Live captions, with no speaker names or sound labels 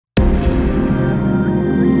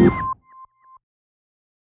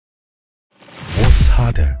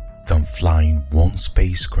harder than flying one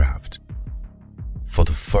spacecraft. For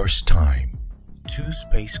the first time, two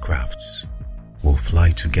spacecrafts will fly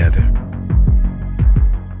together.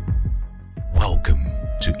 Welcome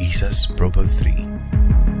to ESA's Proba-3.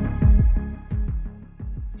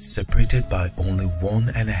 Separated by only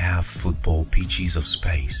 1.5 football pitches of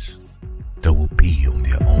space, they will be on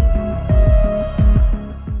their own.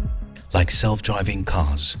 Like self-driving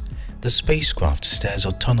cars, the spacecraft steers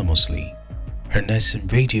autonomously, harnessing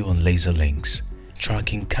radio and laser links,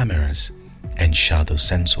 tracking cameras, and shadow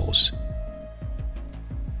sensors.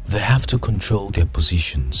 They have to control their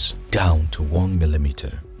positions down to 1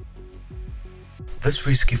 millimeter. This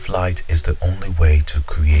risky flight is the only way to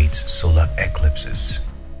create solar eclipses.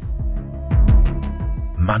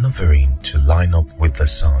 Maneuvering to line up with the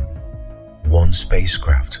sun, one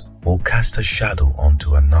spacecraft will cast a shadow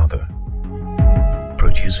onto another,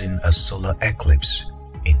 producing a solar eclipse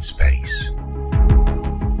in space.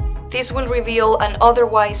 This will reveal an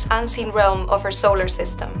otherwise unseen realm of our solar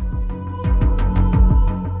system.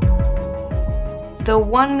 The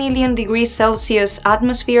 1 million degrees Celsius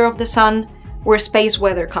atmosphere of the Sun, where space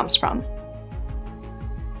weather comes from.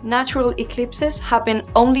 Natural eclipses happen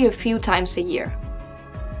only a few times a year.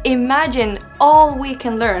 Imagine all we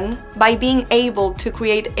can learn by being able to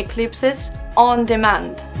create eclipses on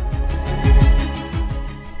demand.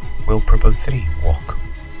 Will Proba-3 work?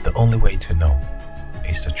 The only way to know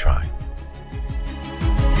is to try.